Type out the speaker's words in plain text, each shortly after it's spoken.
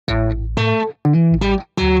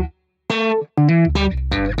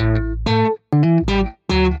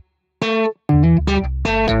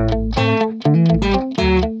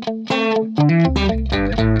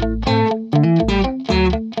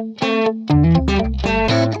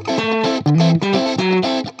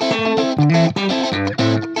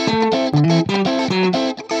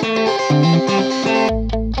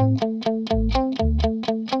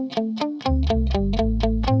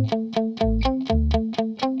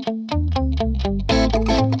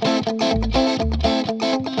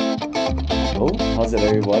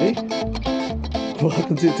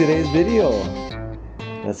Welcome to today's video.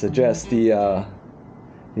 Let's address the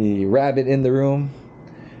rabbit in the room.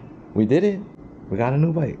 We did it. We got a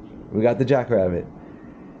new bike. We got the JackRabbit.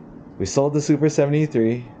 We sold the Super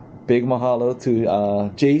 73. Big mahalo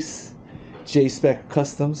to J-Spec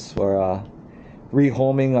Customs for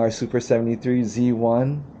rehoming our Super 73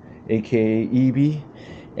 Z1, aka EB.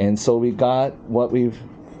 And so we got what we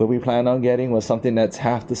planned on getting was something that's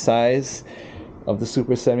half the size of the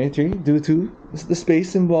Super 73 due to the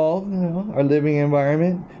space involved, you know, our living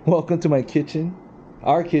environment. Welcome to my kitchen,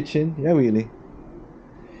 our kitchen. Yeah, really.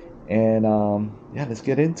 And yeah, let's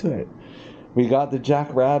get into it. We got the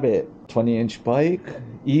JackRabbit 20-inch bike,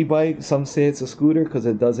 e-bike. Some say it's a scooter because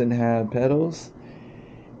it doesn't have pedals.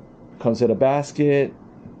 Comes with a basket,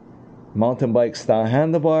 mountain bike style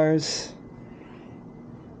handlebars,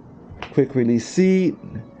 quick release seat.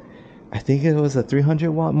 I think it was a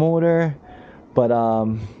 300-watt motor. But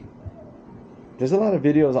there's a lot of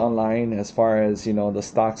videos online as far as, you know, the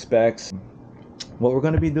stock specs. What we're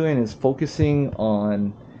going to be doing is focusing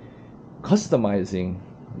on customizing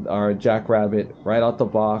our JackRabbit right out the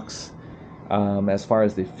box, as far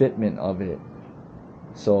as the fitment of it.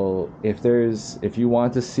 So if you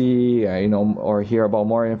want to see, you know, or hear about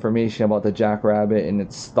more information about the JackRabbit in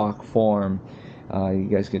its stock form, you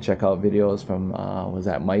guys can check out videos from was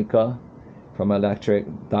that Micah from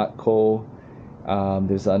electric.co.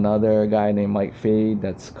 There's another guy named Fede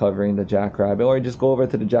that's covering the JackRabbit, or just go over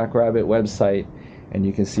to the JackRabbit website and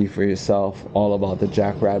you can see for yourself all about the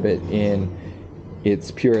JackRabbit in its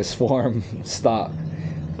purest form, stock.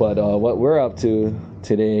 But what we're up to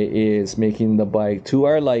today is making the bike to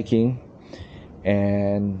our liking,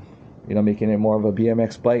 and, you know, making it more of a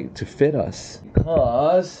BMX bike to fit us,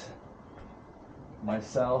 because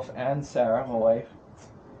myself and Sarah, my wife,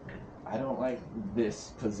 I don't like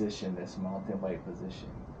this position, this mountain bike position.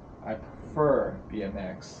 I prefer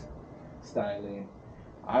BMX styling.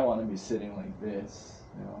 I want to be sitting like this,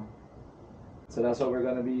 you know. So that's what we're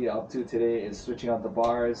going to be up to today, is switching out the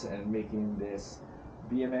bars and making this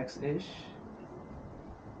BMX-ish.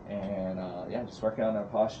 And yeah, just working on our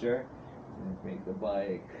posture and make the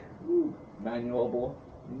bike manualable.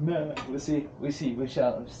 We'll see, we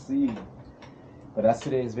shall see. But that's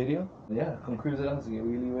today's video. Yeah, come cruise with us, get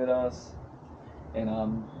wheelie with us.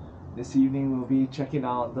 And this evening we'll be checking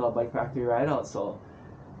out the BikeFactory ride out. So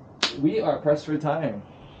we are pressed for time.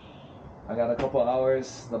 I got a couple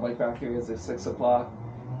hours. The BikeFactory is at 6 o'clock.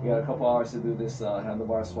 We got a couple hours to do this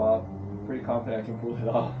handlebar swap. Pretty confident I can pull it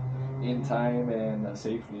off in time and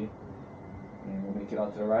safely. And we'll make it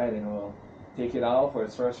out to the ride, and we'll take it out for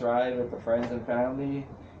its first ride with the friends and family.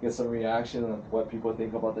 Get some reaction of what people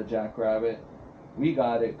think about the JackRabbit. We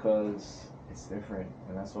got it because it's different,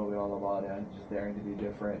 and that's what we're all about, and just daring to be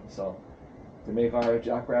different. So to make our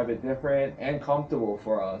JackRabbit different and comfortable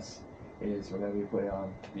for us is we're going to be putting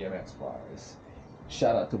on BMX bars.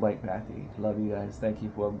 Shout out to BikeFactory. Love you guys. Thank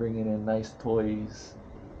you for bringing in nice toys,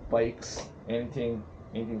 bikes, anything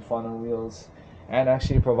fun on wheels, and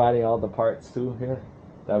actually providing all the parts too here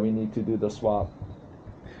that we need to do the swap.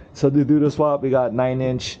 So to do the swap, we got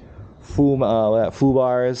 9-inch full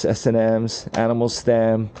bars, S&Ms, animal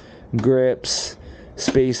stem, grips,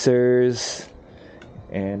 spacers,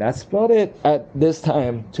 and that's about it at this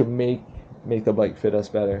time to make the bike fit us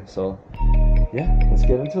better. So yeah, let's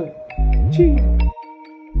get into it. Chee.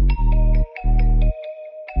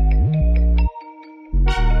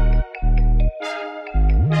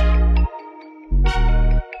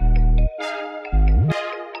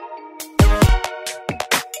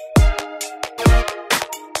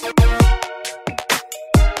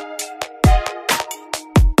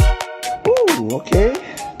 Okay,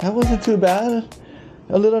 that wasn't too bad.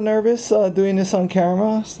 A little nervous doing this on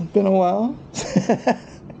camera. It's been a while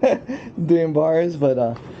doing bars, but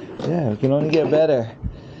yeah, we can only get better.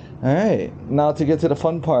 Alright, now to get to the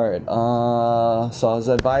fun part. So I was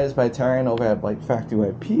advised by Taryn over at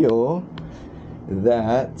BikeFactory Waipio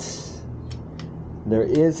that there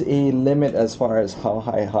is a limit as far as how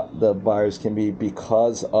high the bars can be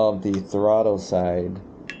because of the throttle side.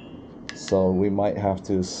 So we might have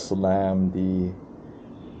to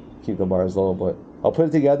keep the bars low, but I'll put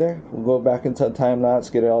it together. We'll go back into a time lapse,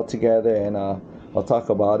 get it all together, and I'll talk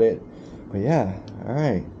about it. But yeah, all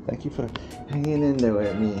right. Thank you for hanging in there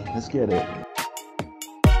with me. Let's get it.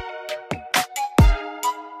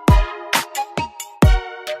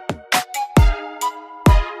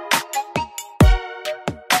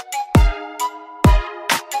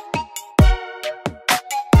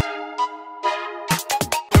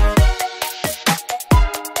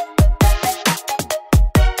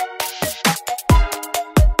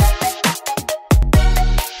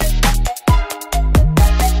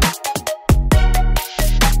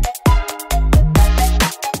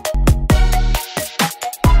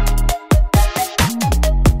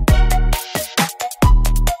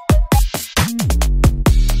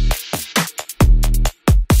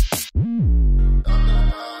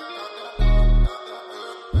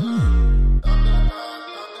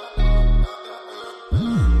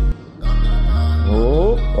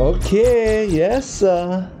 Okay, yes.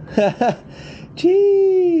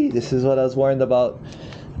 Gee, this is what I was worried about.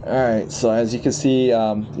 Alright, so as you can see,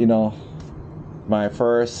 you know, my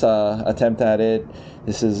first attempt at it,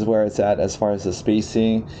 this is where it's at as far as the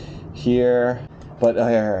spacing here. But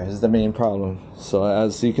here is the main problem. So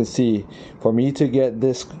as you can see, for me to get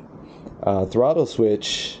this throttle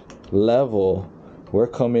switch level, we're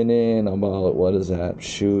coming in about, what is that?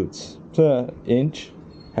 Shoot, inch,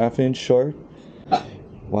 half inch short.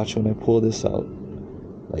 Watch when I pull this out.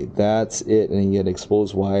 Like that's it, and you get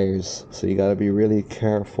exposed wires. So you gotta be really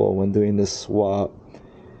careful when doing this swap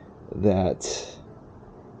that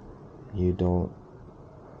you don't,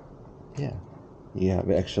 yeah, you have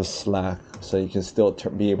extra slack, so you can still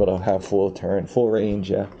be able to have full range,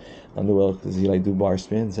 yeah, on the wheel, because you like do bar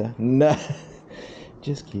spins, yeah. Nah,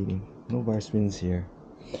 just kidding, no bar spins here.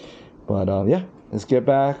 But yeah, let's get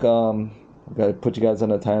back. Gotta put you guys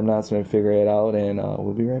on a time lapse and figure it out, and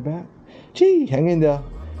we'll be right back. Gee, hang in there.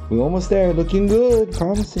 We're almost there. Looking good.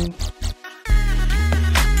 Promising.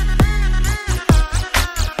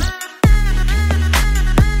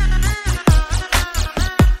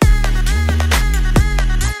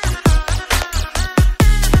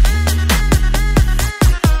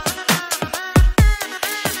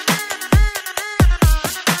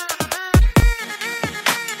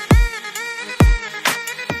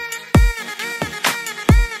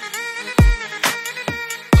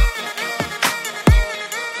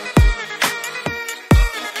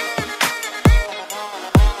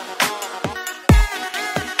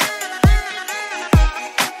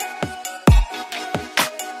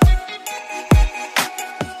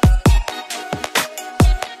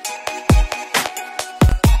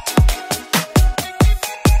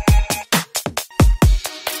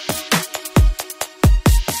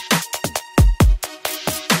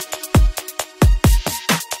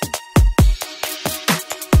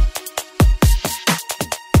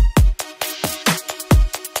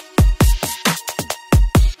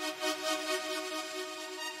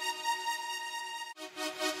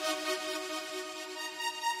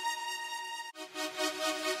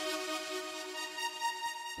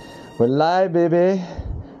 We're live, baby.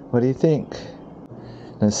 What do you think?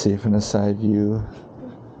 Let's see from the side view.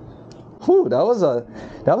 Whew, that was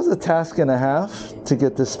a task and a half to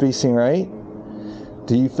get the spacing right.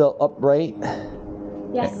 Do you feel upright?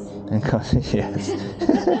 Yes. And yes.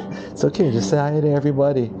 It's okay. Just say hi to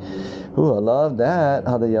everybody. Ooh, I love that.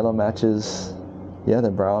 How the yellow matches. Yeah, the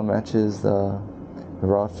brown matches the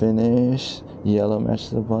raw finish. Yellow matches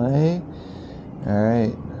the bike. All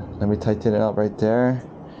right. Let me tighten it up right there.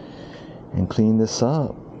 And clean this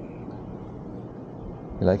up.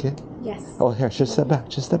 You like it? Yes. Oh, here, just step back.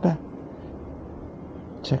 Just step back.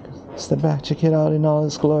 Step back. Check it out in all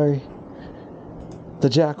its glory. The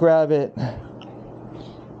JackRabbit.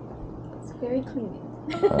 It's very clean.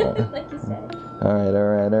 Like you said. All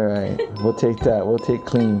right. We'll take that. We'll take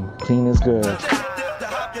clean. Clean is good.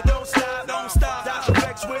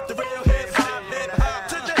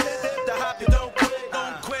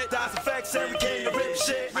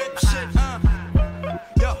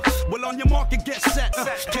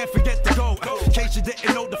 Can't forget to go. In case you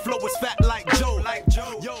didn't know, the flow is fat like Joe.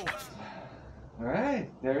 All right,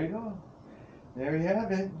 there we go. There we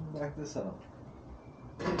have it. Back this up.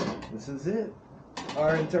 This is it.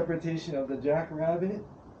 Our interpretation of the JackRabbit.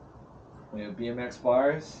 We have BMX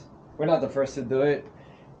bars. We're not the first to do it,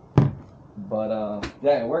 but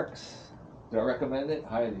yeah, it works. Do I recommend it?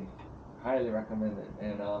 Highly recommend it.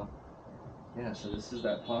 And yeah, so this is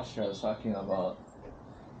that posture I was talking about.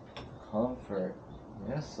 Comfort.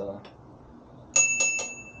 Yes,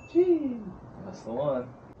 gee, that's the one.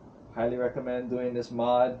 Highly recommend doing this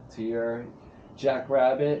mod to your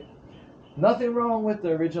JackRabbit. Nothing wrong with the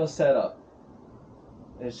original setup.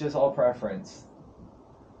 It's just all preference.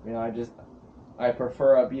 You know, I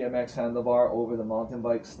prefer a BMX handlebar over the mountain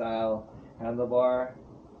bike style handlebar.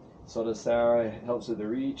 So the Sarah helps with the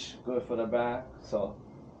reach, good for the back. So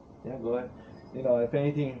yeah, go ahead. You know, if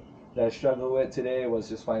anything that I struggled with today was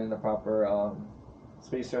just finding the proper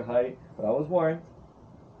spacer height, but I was warned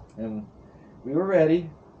and we were ready,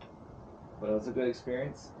 but it was a good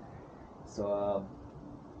experience. So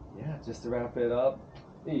yeah, just to wrap it up,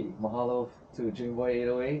 hey, mahalo to JimmyBoy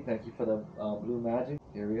 808. Thank you for the blue magic.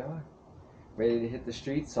 Here we are, ready to hit the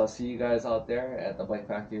streets. So I'll see you guys out there at the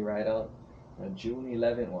BikeFactory ride out on June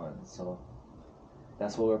 11th one. So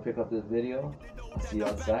that's where we'll pick up this video. I'll see you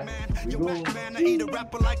outside. We go. Man, I eat a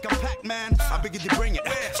rapper like I'm Pac-Man. I begin to bring it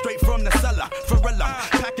straight from the cellar. Varela,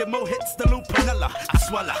 packing more hits than Lupinella. I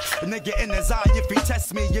swallow a nigga in his eye. If he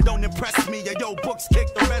test me, you don't impress me. Yo, books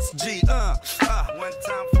kick the rest. G. One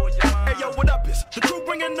time for your mind. Hey, yo, what up? Is the crew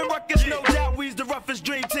bringing the ruckus, no doubt we's the roughest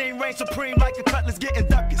dream team. Reign supreme like a cutlass getting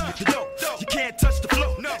duckers. The dope, you can't touch the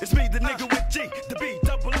flow. It's me, the nigga with G, the B,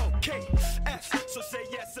 double O, K, S. So say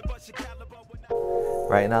yes about your caliber.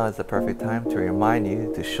 Right now is the perfect time to remind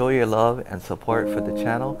you to show your love and support for the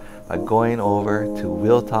channel by going over to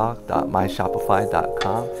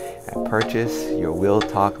willtalk.myshopify.com and purchase your Will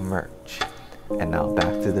Talk merch. And now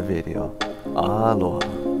back to the video. Aloha.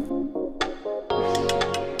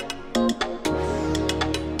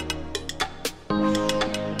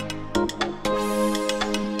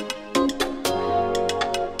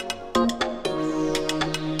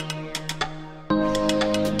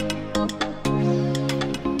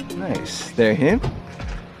 There him.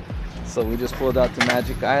 So we just pulled out to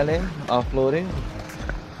Magic Island, offloading.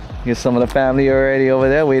 Here's some of the family already over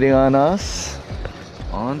there waiting on us.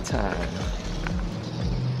 On time.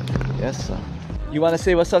 Yes, sir. You want to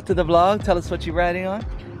say what's up to the vlog? Tell us what you're riding on.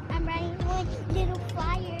 I'm riding with Little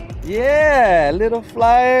Flyer. Yeah, Little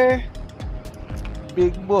Flyer.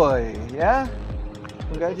 Big boy, yeah?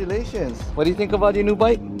 Congratulations. What do you think about your new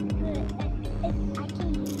bike?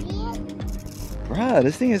 Bruh,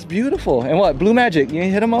 this thing is beautiful. And what, Blue Magic? You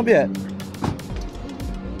ain't hit him up yet?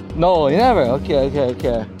 No, you never? Okay.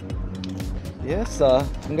 Yes,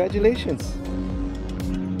 congratulations.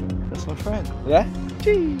 That's my friend. Yeah?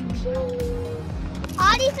 Cheese.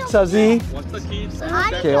 What's up, Z? Watch the kids.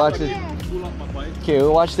 Okay, watch it. Okay,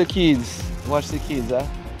 we'll watch the kids. Watch the kids, huh?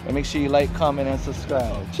 And make sure you like, comment, and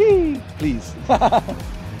subscribe. Cheese, please.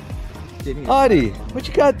 Audie, what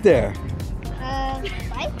you got there?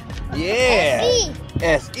 Bike? Yeah.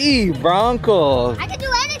 SE Bronco. I can do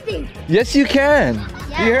anything. Yes, you can.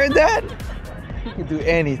 Yeah. You heard that? You can do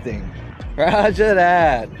anything. Roger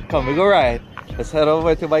that. Come, we go ride. Let's head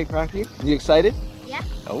over to BikeFactory. You excited? Yeah.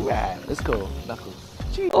 Alright, let's go. Knuckles.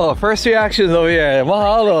 Oh, first reactions over here.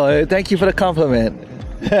 Mahalo. Thank you for the compliment.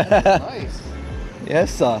 Nice.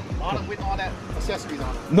 Yes, sir. With all that accessories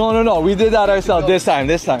on it. No. We did that ourselves this time.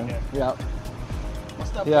 Okay. Yeah.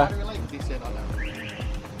 What's the Yeah. battery like? They said on that.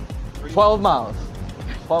 12 miles.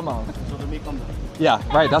 12 miles. So they make them. Yeah,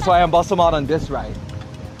 right. That's why I'm busting them out on this ride.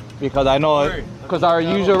 Because I know, because our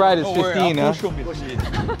usual ride is 15, huh?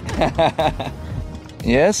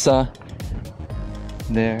 Yes, sir.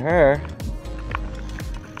 There.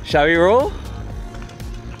 Shall we roll?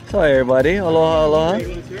 So everybody, aloha.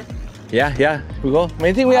 Yeah, we go.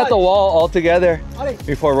 Main thing we have to wall all together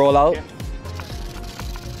before roll out.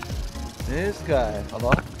 This guy,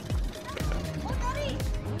 aloha.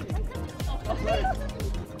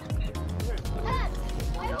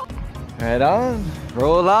 Right on,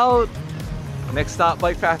 roll out. Next stop,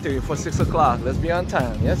 BikeFactory for 6 o'clock. Let's be on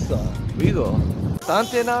time. Yes, sir. We go.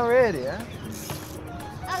 Something already, huh?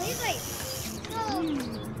 Oh, he's like, so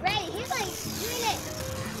ready. He's like doing it.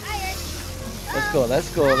 Alright.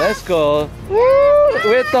 Let's go.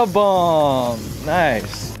 Woo! With the bomb.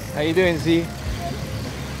 Nice. How you doing, Z? You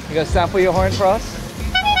gonna sample your horn for us?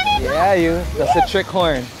 Yeah, you. That's a trick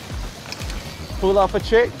horn. Pull off a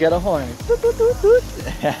trick, get a horn. Toot, toot, toot, toot.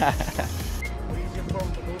 Yes,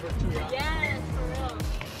 for real.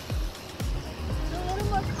 So a little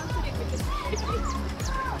more confident with this.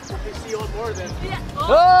 You see on more than. Yeah.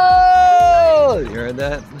 Oh! You heard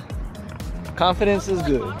that? Confidence is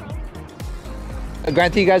good.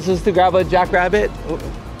 Granted, you guys was to grab a JackRabbit,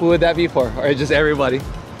 who would that be for? Or just everybody?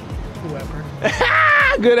 Whoever.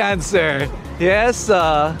 Good answer. Yes,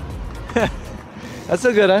 that's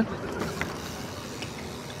a good one.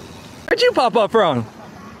 Where'd you pop up from?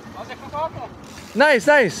 Nice.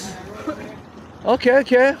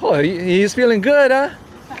 Okay. Oh, he's feeling good, huh?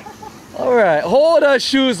 All right. Oh, the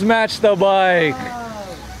shoes match the bike.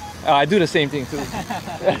 Oh, I do the same thing too.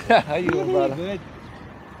 How you doing, brother? Good.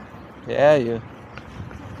 Yeah, you.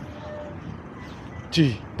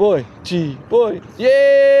 G-boy.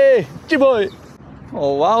 Yay! G-boy!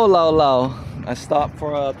 Oh, wow, Lao. I stopped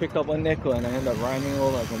for pick up a nickel and I ended up rhyming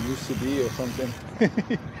over like I'm used to be or something.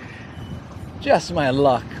 Just my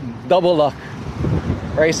luck. Double luck.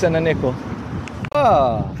 Rice and a nickel.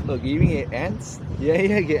 Oh, look, you even get ants?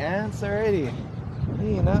 Yeah, get ants already.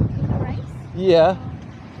 You know? Rice? Yeah.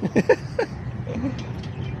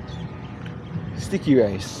 Sticky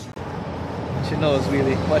rice. Watch your nose,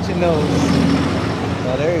 Wheelie. Watch your nose.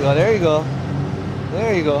 Oh, there you go.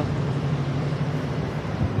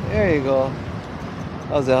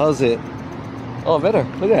 How's it? Oh, better.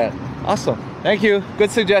 Look at that. Awesome. Thank you.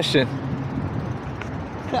 Good suggestion.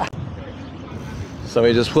 So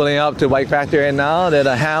we're just pulling up to BikeFactory now. They're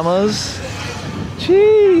the Hammers.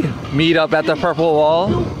 Gee. Meet up at the purple wall.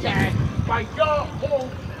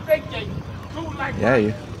 Yeah,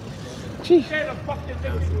 you. Gee.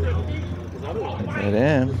 It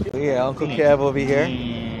is. Yeah, Uncle Kev over here.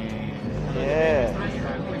 Yeah.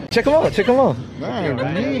 Check him out, check him out.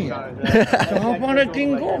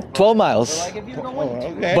 12 miles.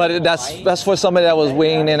 But that's for somebody that was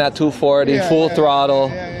weighing in at 240, full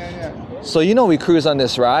throttle. So you know we cruise on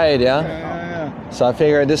this ride, yeah? So I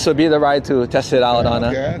figured this would be the ride to test it out on,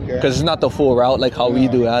 because it's not the full route like how we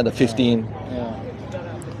do, the 15.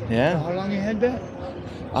 Yeah. How long you had that?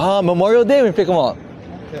 Memorial Day we pick them up.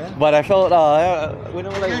 Okay. But I felt we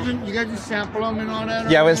don't like. You guys just sample them and all that?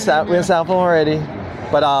 Yeah, we sample them already.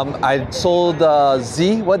 But I sold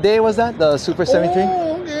Z. What day was that? The Super 73.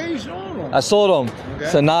 Oh, okay, you sold them. I sold them. Okay.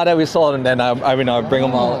 So now that we sold them, then I bring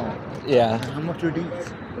them out. Yeah. How much are these?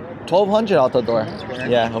 1,200 out the door. Okay.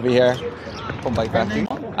 Yeah, over here from BikeFactory.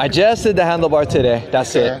 I just did the handlebar today.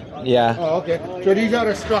 That's it. Yeah. Oh, okay. So these are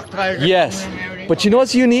the stock tires. Yes. But you know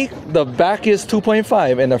what's unique? The back is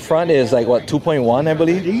 2.5 and the front is like what, 2.1, I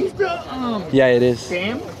believe. These the yeah, it is.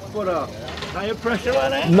 same for the tire pressure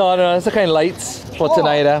on that? No, it's the kind of lights for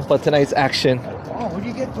tonight. For tonight's action. Oh, where do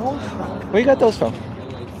you get those from? Where you got those from?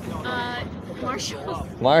 Marshalls.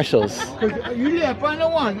 Marshalls. Usually I find the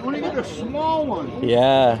one. Only get the small one.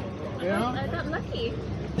 Yeah. Yeah. I got lucky.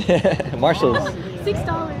 Marshalls. $6.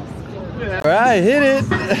 All right, hit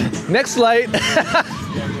it. Next light.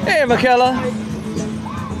 Hey, Michaela.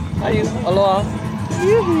 How you? Aloha.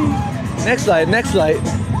 Next light, next light.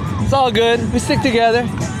 It's all good. We stick together.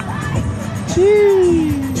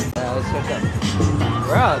 Jeez. Yeah, let's check out.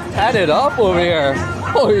 Wow, tatted up over here.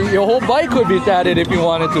 Oh, your whole bike could be tatted if you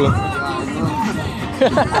wanted to.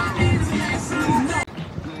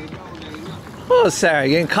 Oh, Sarah,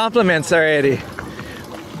 getting compliments already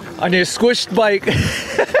on your squished bike.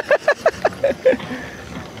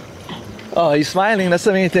 Oh, he's smiling. That's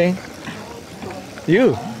the main thing.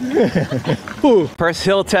 You. Ooh, first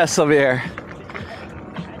hill test over here.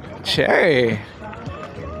 Cherry.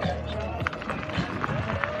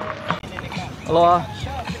 Aloha.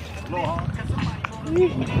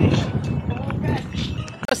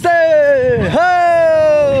 Stay!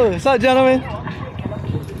 Ho! What's up, gentlemen?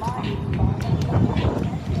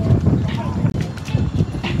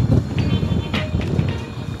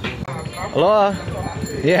 Aloha.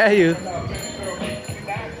 Yeah, you.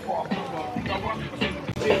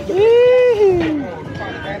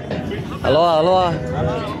 Aloha, aloha.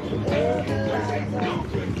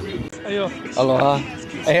 Aloha.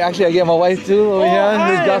 Hey, actually, I get my wife too over here.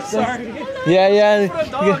 Miss Dustin. Yeah. Yeah.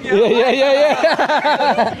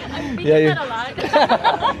 Yeah, you.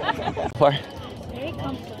 Where? Very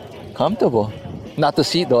comfortable. Comfortable. Not the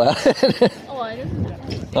seat though. Oh, it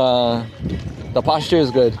is. The posture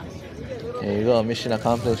is good. There you go. Mission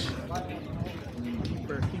accomplished. I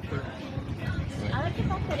like the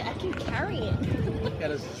fact that I can carry it. Yeah,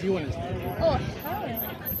 the Z1 is. Oh, hell yeah.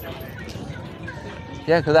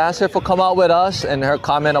 Yeah, because I asked her to come out with us, and her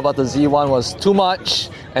comment about the Z1 was too much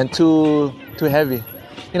and too heavy.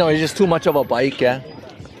 You know, it's just too much of a bike, yeah.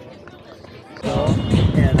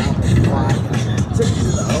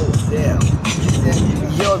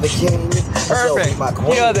 You're the king. Perfect.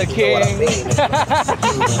 You're the king.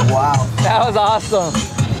 Wow. That was awesome.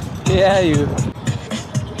 Yeah, you.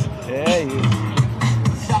 Yeah, you.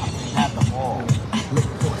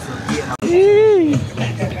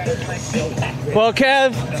 Well,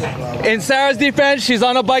 Kev, in Sarah's defense, she's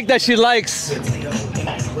on a bike that she likes,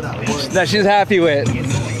 that she's happy with.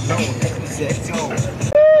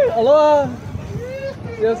 Aloha.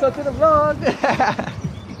 What's up to the vlog?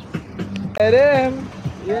 Get him.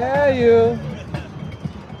 Yeah, you.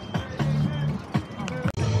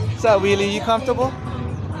 What's up, Wheelie? You comfortable?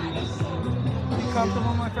 You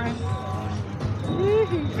comfortable, my friend?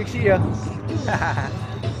 Big see ya.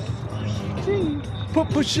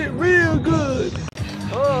 Push shit real good.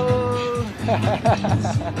 Oh.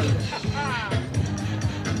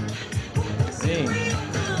 Sing.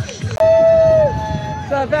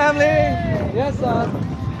 What's up, family? Yes, sir.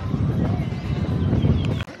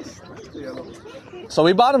 So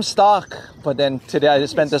we bought them stock, but then today I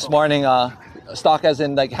just spent this morning stock as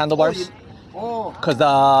in like handlebars. Because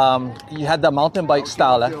you had the mountain bike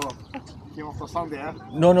style.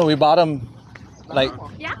 No, we bought them like,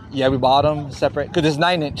 yeah, we bought them separate. Because it's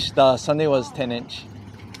 9-inch, the Sunday was 10-inch.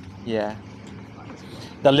 Yeah.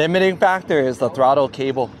 The limiting factor is the throttle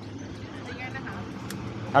cable.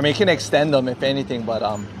 I mean, you can extend them if anything, but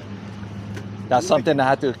that's something I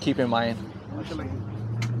had to keep in mind.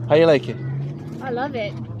 How you like it? I love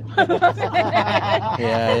it.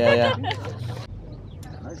 Yeah.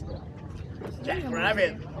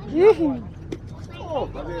 JackRabbit.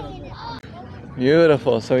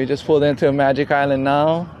 Beautiful. So we just pulled into Magic Island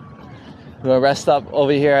now. We're gonna rest up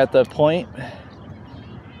over here at the point.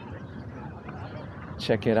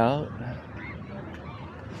 Check it out.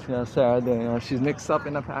 See how Sarah doing? Oh, she's mixed up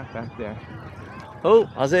in the pack back there. Oh,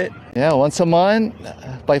 how's it? Yeah, once a month,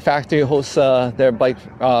 BikeFactory hosts their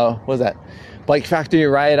what's that?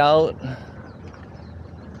 BikeFactory ride out.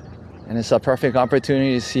 And it's a perfect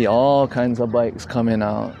opportunity to see all kinds of bikes coming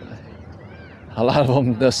out. A lot of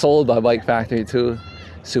them, they're sold by BikeFactory too.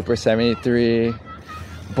 Super 73,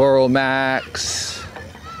 BMx,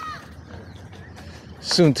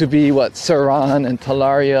 soon to be what, Saran and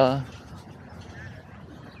Talaria,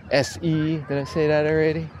 SE, did I say that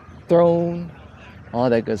already? Throne, all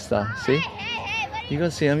that good stuff. See? You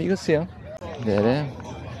can see them, you can see them. There.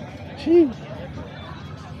 Gee.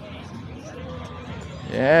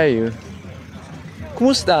 Yeah, you.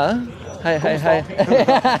 Kumusta? Hi, hi, hi.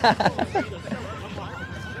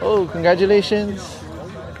 Oh, congratulations.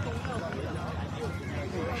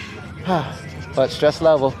 What, stress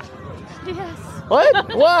level? Yes.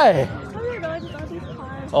 What? Why? I don't know, I just saw these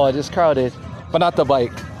cars. Oh, just crowded. But not the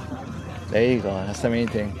bike. There you go, that's the main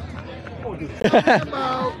thing.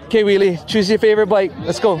 Okay, Wheelie, choose your favorite bike.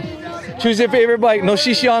 Let's go. Choose your favorite bike. No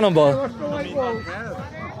shishi on them, bro.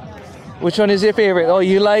 Which one is your favorite? Oh,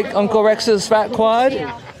 you like Uncle Rex's fat quad?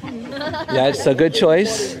 Yeah, it's a good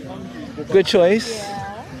choice. Good choice.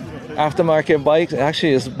 Aftermarket bike.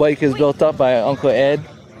 Actually, this bike is built up by Uncle Ed.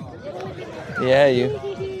 Yeah, you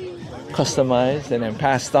customized and then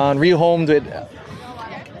passed on, rehomed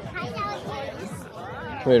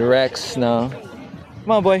with Rex now.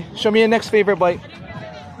 Come on, boy. Show me your next favorite bike.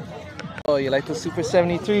 Oh, you like the Super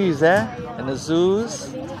 73s, eh? And the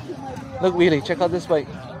Zoos. Look, Wheelie, check out this bike.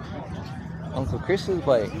 Uncle Chris's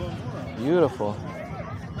bike. Beautiful.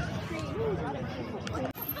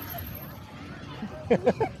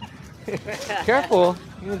 Careful,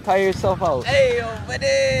 you can tire yourself out. Hey, yo,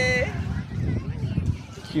 buddy.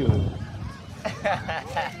 Cute.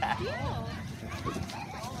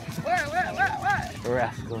 Where?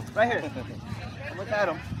 Rascal. Right here. Almost at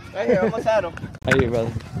him. Right here, almost at him. How are you,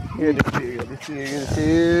 brother? Here, good to see you, good to see you, good to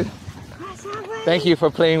see you. Thank you for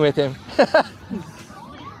playing with him.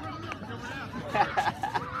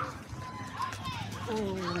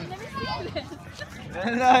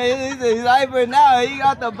 No, he's hyper now. He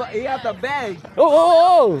got the bag.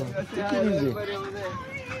 Oh! Take it easy.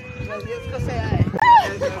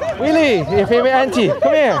 Wheelie, your favorite auntie.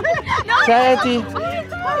 Come here. Say hi, auntie.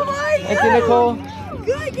 Auntie Nicole.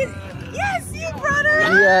 Good. Yes, you brought her.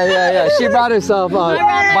 Yeah. She brought herself out.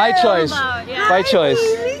 By choice. By choice.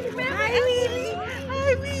 Hi, Weenie.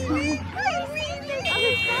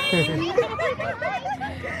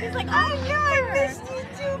 He's like, oh yeah, I missed you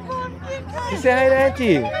too, pumpkin. You say hi to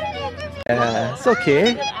auntie. It's okay.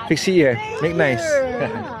 Fix it here. Make nice.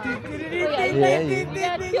 Yeah.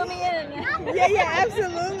 Dad, fill me in. Yeah,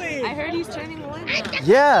 absolutely. I heard he's turning 1 now.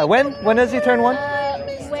 Yeah. When does he turn 1?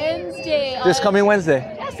 Wednesday. This coming Wednesday.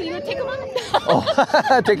 Yeah, so you would take him out?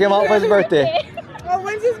 Oh, take him out for his birthday. Oh,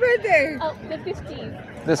 when's his birthday? Oh, the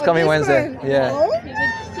 15th. This coming Wednesday. One? Yeah. Oh? He's a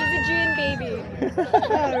June baby.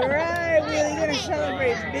 Alright, we're gonna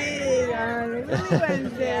celebrate big on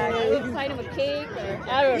Wednesday. We'll find him a cake or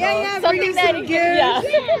I don't know. Yeah, bring Something him that some he can,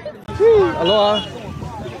 gifts. Aloha.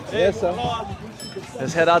 Yes, sir.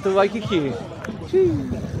 Let's head out to Waikiki.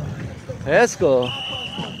 Let's go.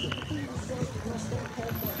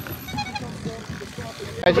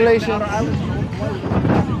 Congratulations.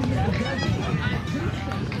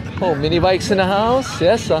 Oh, mini bikes in the house?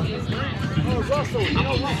 Yes, sir.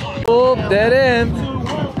 Oh, dead end.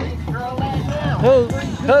 Oh,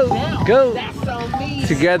 go.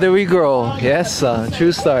 Together we grow. Yes, sir.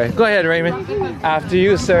 True story. Go ahead, Raymond. After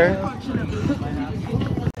you, sir.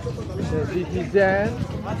 DT's dad.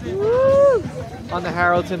 Woo! On the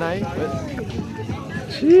Harrow tonight.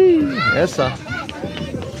 Gee. Yes, sir.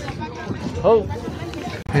 Oh.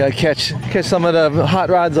 We gotta catch some of the hot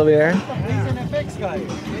rods over here.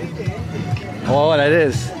 Oh, what it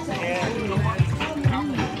is.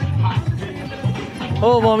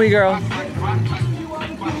 Oh, mommy girl.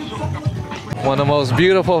 One of the most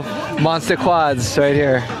beautiful monster quads right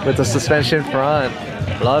here with the suspension front.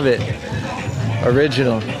 Love it.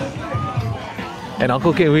 Original. And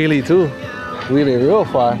Uncle can wheelie too. Wheelie real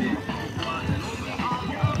far.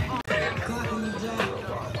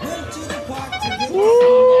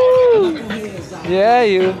 Woo! Yeah,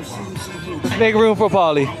 you. Let's make room for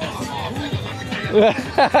Polly.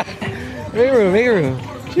 Make room.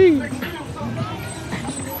 Gee.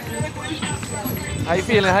 How you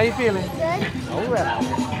feeling? Alright.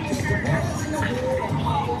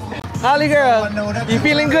 Holly girl, you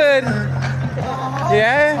feeling good?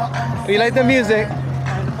 Yeah? You like the music?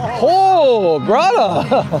 Oh, brother!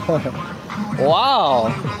 Wow!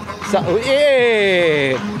 So,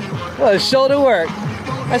 hey! Well, shoulder work.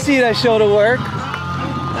 I see that shoulder work.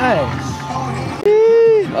 Nice.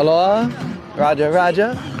 Aloha. Raja,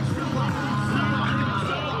 Raja.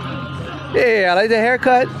 Hey, I like the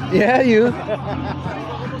haircut. Yeah, you.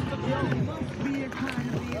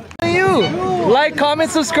 You like,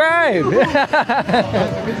 comment, subscribe.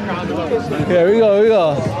 Here we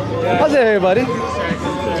go. How's it, everybody?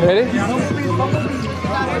 Ready?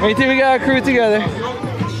 We think we got our crew together.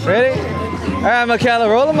 Ready? All right, Michaela,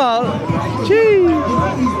 roll them out. Cheese.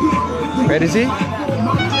 Ready, Z?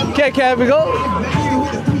 Okay, Kev, we go.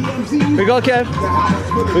 We go, Kev.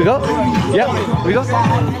 We go. Yep, we go.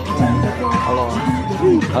 Hello.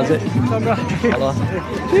 How's it? Hello.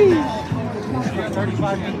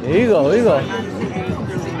 Here you go, here you go.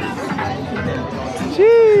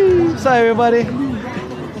 Cheese. Hi, everybody.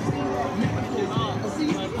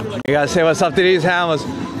 You gotta say what's up to these hammers.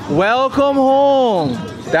 Welcome home.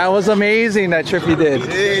 That was amazing, that trip you did.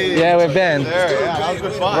 Hey, yeah, with Ben. There, yeah, that was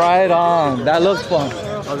good fun. Right on. That looked fun.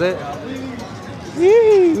 Was it?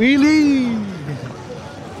 Yee, really?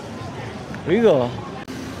 Here you go.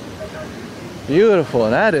 Beautiful.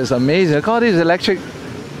 That is amazing. Look at all these electric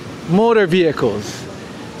motor vehicles.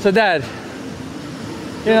 So, Dad,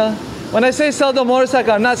 you know, when I say sell the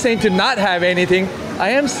motorcycle, I'm not saying to not have anything.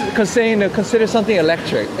 I am saying to consider something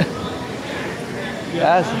electric.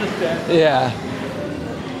 Yeah, I understand. Yeah.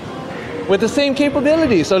 With the same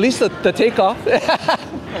capabilities, so at least the takeoff.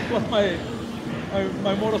 Plus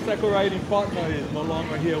my motorcycle riding partner is no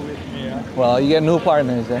longer here with me. Yeah? Well, you get new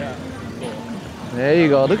partners there. Yeah. There you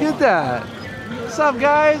go. Look at that. What's up,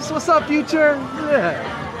 guys? What's up, future? Yeah.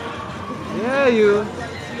 Yeah, you.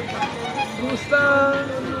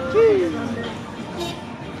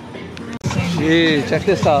 Gee, check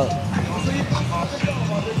this out.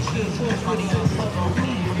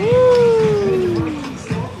 Woo.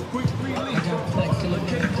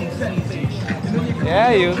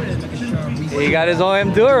 Yeah, you. He got his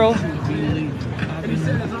own Enduro.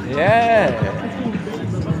 Yeah.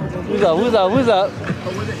 Who's up? Who's up? Who's up?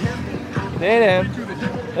 There him.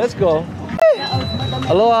 Let's go.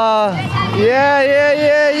 Aloha. Yeah.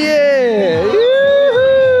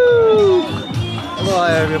 Yoo-hoo. Aloha,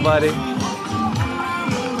 everybody.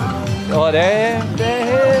 Oh, there him.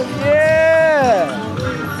 Yeah.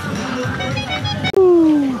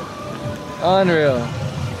 Woo. Unreal.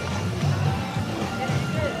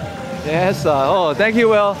 Yes, oh, thank you,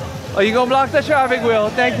 Will. Oh, you gonna block the traffic, Will.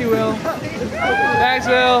 Thank you, Will. Thanks,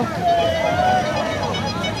 Will.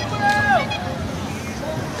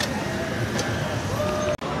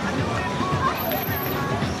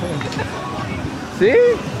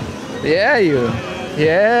 See? Yeah, you.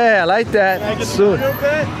 Yeah, I like that. Soon.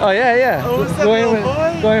 Oh, yeah. Oh, what's up,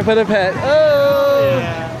 Going for the pet. Oh,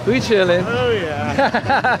 yeah. We chilling. Oh,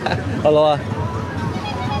 yeah. Aloha.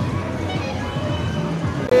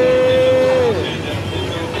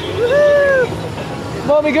 Woo!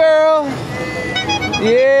 Mommy girl.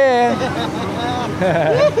 Yeah.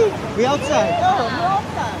 We outside.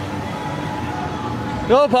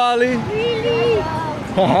 Go, Polly.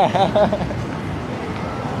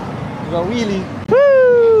 Go wheelie.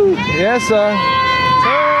 Woo! Yes, sir.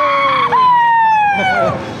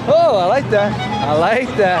 Oh, I like that. I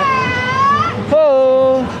like that.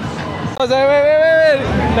 Oh. Wait.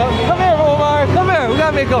 No, come here, Omar. Come here. We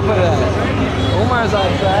gotta make up for that. Omar's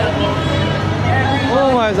outside.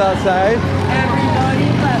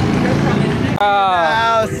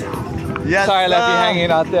 Yes, Sorry, I left you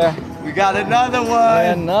hanging out there. We got another one.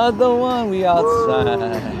 Another one. We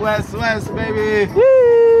outside. West, baby.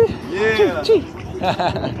 Woo! Yeah. Chee.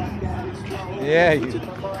 Yeah.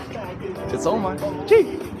 It's Omar.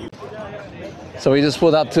 Chee. So we just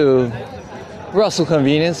pulled up to Russell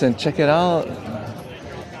Convenience and check it out.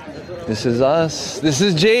 This is us. This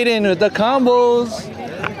is Jaden with the combos.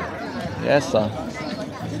 Yes, sir.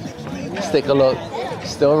 Let's take a look.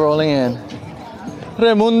 Still rolling in.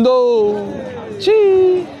 Raimundo.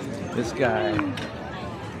 Chee. This guy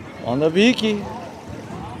on the Viki.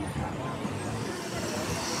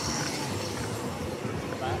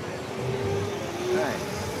 Nice.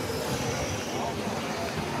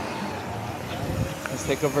 Let's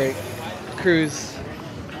take a break. Cruise.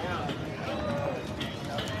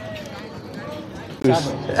 Yeah.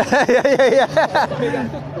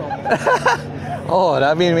 Oh,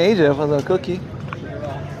 that'd be major for the cookie.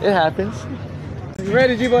 It happens. You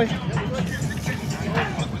ready, G-Boy?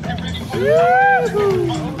 Here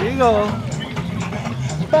you go.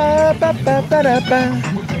 Ba, ba, ba, ba, da, ba.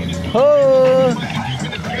 Oh.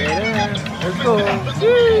 Let's go.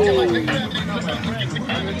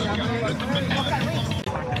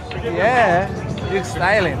 Yeah, you're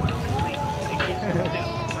styling.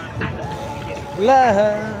 La.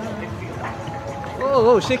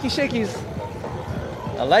 Oh, shaky shakies.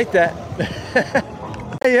 I like that.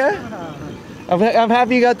 Yeah. I'm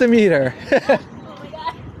happy you got to meet her.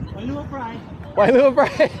 Waialua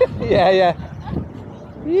Pride. Yeah.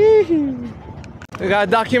 We gotta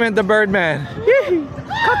document the Birdman.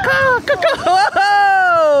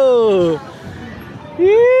 Whoa!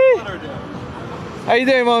 How you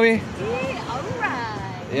doing, mommy? Alright.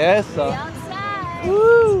 Yes, sir. Outside.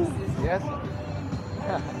 Woo! Yes.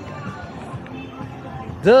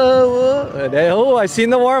 Oh, I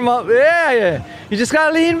seen the warm up. Yeah. You just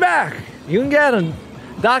gotta lean back. You can get them.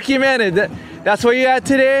 Documented. That's where you at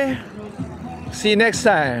today. See you next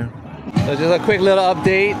time. So just a quick little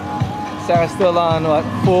update. Sarah's still on what?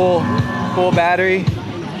 Full battery.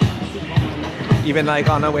 Even like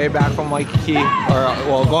on the way back from Waikiki, or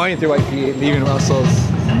well, going through Waikiki, leaving Russell's.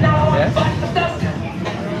 Yeah.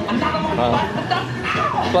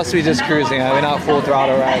 Plus we just cruising. We're not full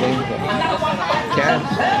throttle riding. Can.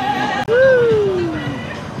 Woo!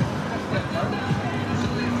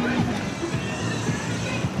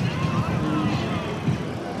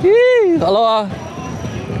 Yee! Aloha.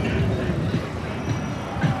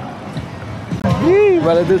 Yee!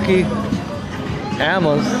 Baladuki.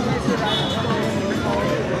 Amos.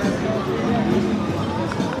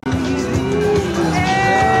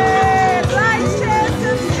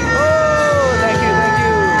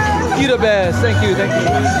 You the best. Thank you.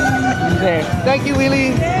 Thank you,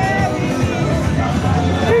 Willie.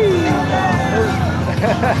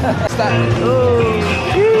 Stop.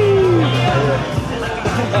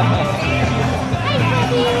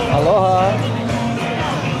 Aloha.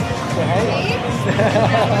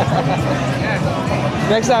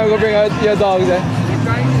 Next time we'll bring out your dogs, eh?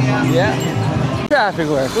 Yeah. Traffic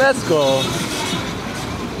work. Let's go.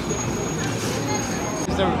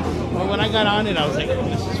 When I got on it, I was like, oh,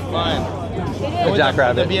 this is fun. The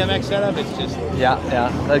JackRabbit. The BMX setup, it's just... Yeah.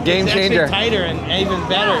 A game changer. It's tighter and even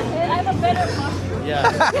better. I have a better posture. Yeah.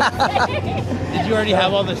 Did you already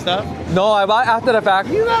have all the stuff? No, I bought after the fact.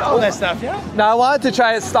 You got all that stuff, yeah? No, I wanted to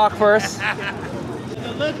try it stock first. The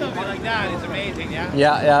look of it like that is amazing, yeah?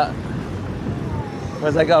 Yeah. It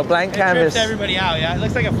was like a blank canvas. It trips everybody out, yeah? It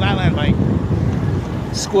looks like a flatland bike.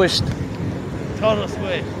 Squished. Total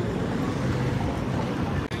squish.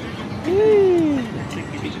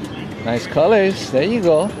 Nice colors. There you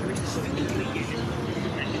go.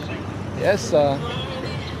 Yes,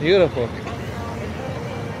 beautiful.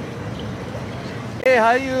 Hey, how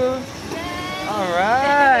are you? All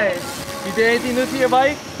right. You did anything new to your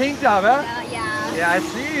bike? Pink job, huh? Yeah. Yeah, I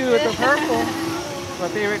see you with the purple. My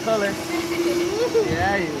favorite color.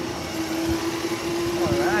 Yeah, you.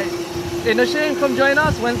 All right. Hey, no shame. Come join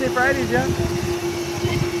us Wednesday, Fridays, yeah?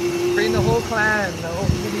 Bring the whole clan, the whole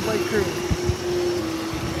JimmyBoy crew.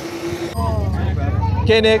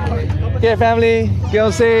 Okay, Nick. Okay, family. Get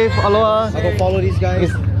home safe. Aloha. I go follow these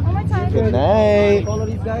guys. Good night. Follow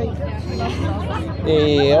these guys.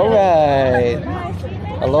 Hey, alright.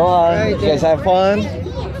 Aloha. You guys have fun?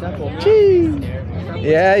 Chee.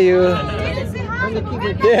 Yeah, you.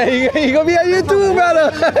 Yeah, you gonna be on YouTube,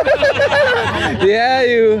 brother. Yeah,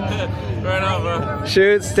 you. Right on, bro.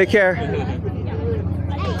 Shoots. Take care.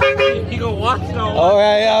 You go watch now.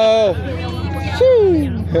 Alright.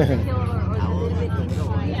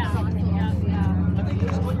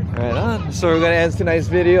 Right on. So we're gonna end tonight's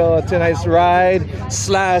video, tonight's ride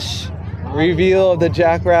 / reveal of the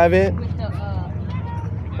JackRabbit.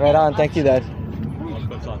 Right on. Thank you, Dad.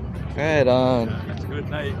 Right on. Good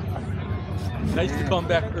night. Nice to come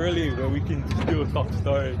back early where we can do a talk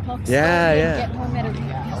story. Yeah.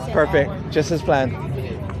 Perfect. Just as planned.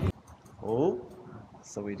 Oh,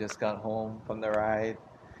 so we just got home from the ride.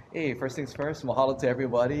 Hey, first things first, mahalo to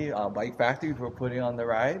everybody. BikeFactory for putting on the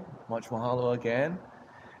ride. Much mahalo again.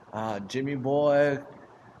 JimmyBoy.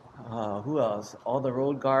 Who else? All the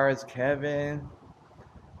road guards. Kevin.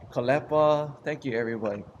 Kalepa. Thank you,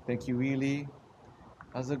 everybody. Thank you, Wheelie.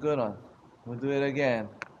 That was a good one. We'll do it again.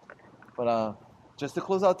 But just to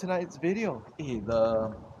close out tonight's video, hey,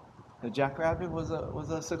 the JackRabbit was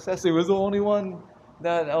a success. It was the only one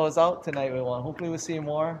that was out tonight with one. Hopefully we'll see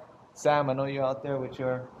more. Sam, I know you're out there with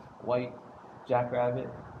your white JackRabbit.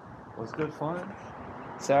 It was good fun.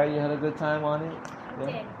 Sarah, you had a good time on it?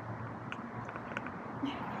 Yeah.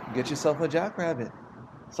 Get yourself a JackRabbit.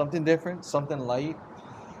 Something different, something light.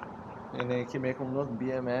 And then you can make them look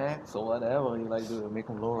BMX or whatever you like to make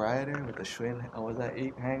them low rider with the Schwinn, what was that,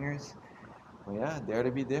 8 hangers? Well, yeah, dare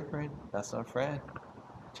to be different. That's our friend.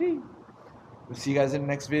 Gee. We'll see you guys in the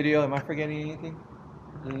next video. Am I forgetting anything?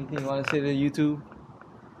 Anything you want to say to YouTube?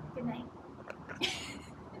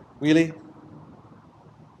 Wheelie.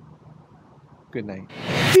 Good night.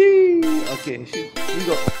 Okay, shoot. Here we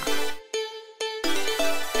go.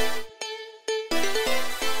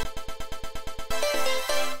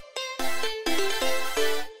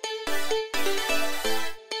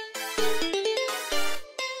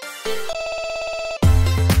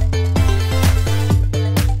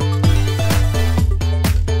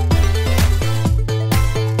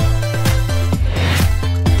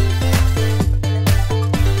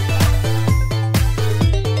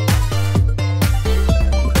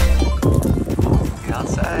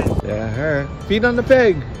 Feed on the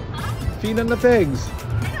pig. Feed on the pigs.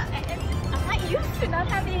 I'm not used to not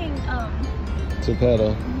having To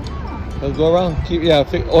pedal. Let's go around. Keep, yeah.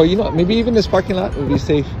 Or you know, maybe even this parking lot would be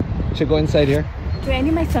safe. Should go inside here. Do I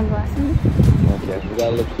need my sunglasses? Okay, we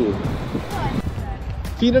gotta look cool.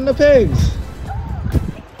 Feed on the pigs.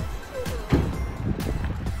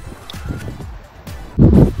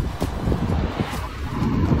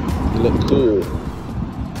 You look cool.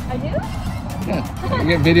 I do? Yeah. You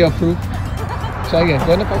get video proof. Try again.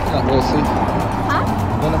 Go in the parking lot. We'll see. Huh?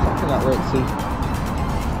 Go in the parking lot. We'll see.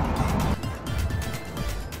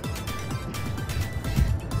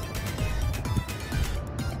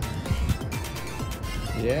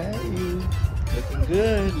 Yeah, you. Looking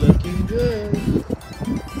good. Looking good.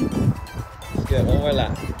 Let's get one more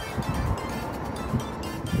lap.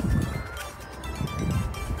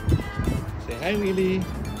 Say hi, Wheelie.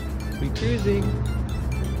 We cruising.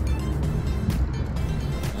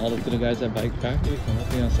 All up to the guys at BikeFactory for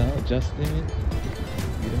helping us out. Justin,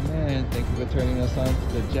 you're the man. Thank you for turning us on to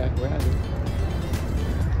the JackRabbit.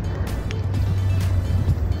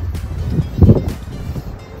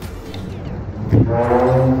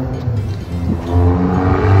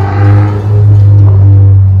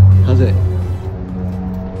 How's it?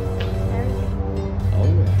 Oh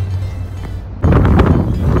yeah.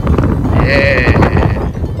 Yeah.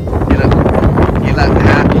 You look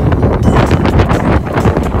happy.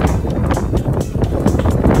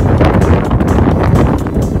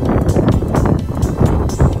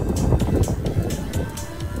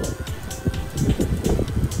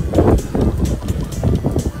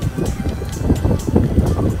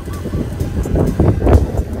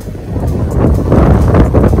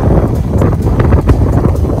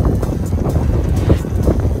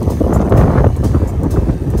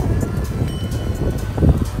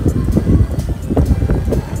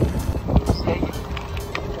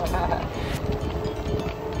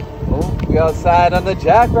 We outside on the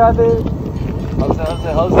JackRabbit.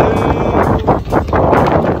 How's it?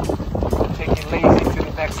 Taking lazy to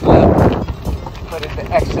the next level. Put in the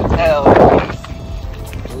extra L.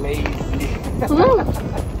 Lazy.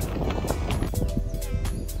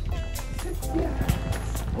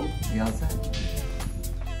 Oh, we outside.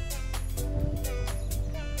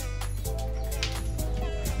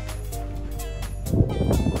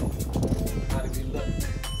 How do we look?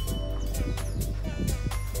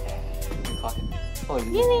 Oh,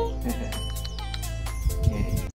 Really?